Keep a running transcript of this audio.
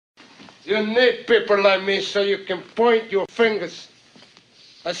You need people like me so you can point your fingers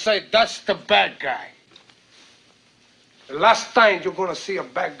and say, that's the bad guy. The last time you're gonna see a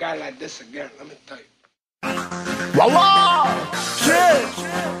bad guy like this again, let me tell you. Wow, wow, yeah,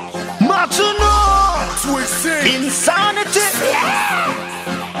 Martino, insanity.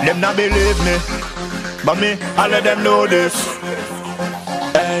 Them not believe me, but me, I let them know this.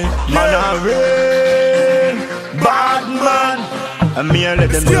 Hey, man, I real bad man. And me I let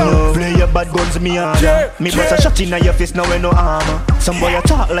them know. Play your bad guns me on. Me bust a shot in your face now with no armor. Some boy a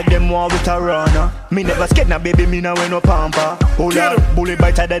talk like them war with a runner. Me never scared now baby, me now with no pamper. Hold up, bullet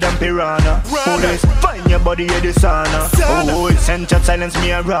bite harder than piranha. Police, find your body in the sauna. Oh, it's send chat silence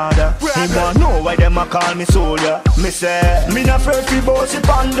me a rather. He want know why them a call me Soldya. Me say, me not afraid to boss it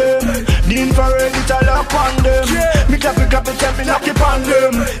on them. The infrared it all up on them. Me clap it, tap it, knock it on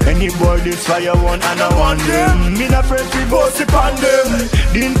them. Any boy this fire one and I want them. Me not afraid to boss it on them.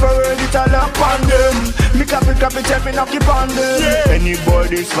 The infrared it all up on them. Me clap it, tap it, knock it on them. Any boy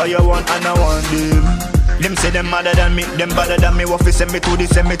this fire one and I want them. Them say them madder than me, them badder than me. Waffy send me to the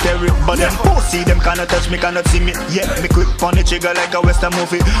cemetery, but them pussy, them cannot touch me, cannot see me. Yeah, me quick on the trigger like a western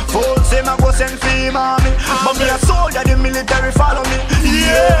movie. Folks say I go send fame on me, but me a soldier, the military follow me.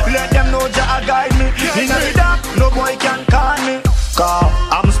 Yeah, let them know Jah guide me. In the dark, no boy can call me. Cause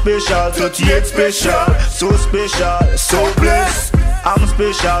I'm special, 38 special, so special, so blessed. I'm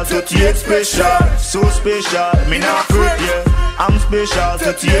special, 38 special, so special, me not afraid, yeah. I'm special,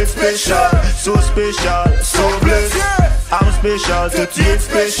 38 special, so special, so blessed. I'm special, 38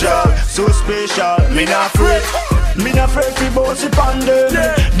 special, so special, me not afraid. Me not afraid to boss it on them.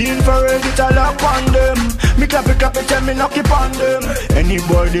 The infrared it all up on them. Me clap it, tell me knock it on them. Any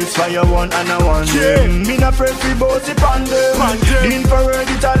boy this fire one and I want them. Me not afraid to boss it on them. The infrared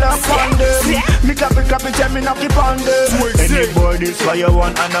it all up on them. Me clap it, tell me knock it on them. Any boy this fire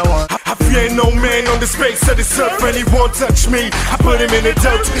one and I want. I fear no man on the space of this earth. And he won't touch me, I put him in the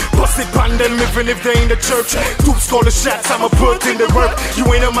dirt. Bust it on them even if they in the church. Dukes call the shots, I'ma put in the work. You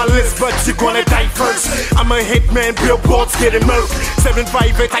ain't on my list but you gonna die first. I'm a hitman, billboards getting murked.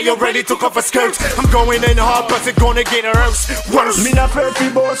 758, I already took off a skirt. I'm going in hard but it's gonna get worse. Me not afraid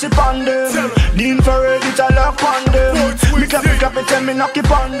to boss it on them. The infrared it all up on them. Me clap it, tell me knock it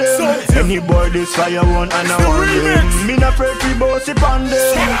on them. Any boy this fire one and I want them. Me not afraid to boss it on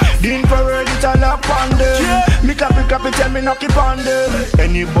them. The infrared it all up on them. Me clap it, tell me knock it on them.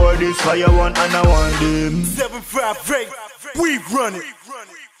 Any boy this fire one and I want them. 758, we run it.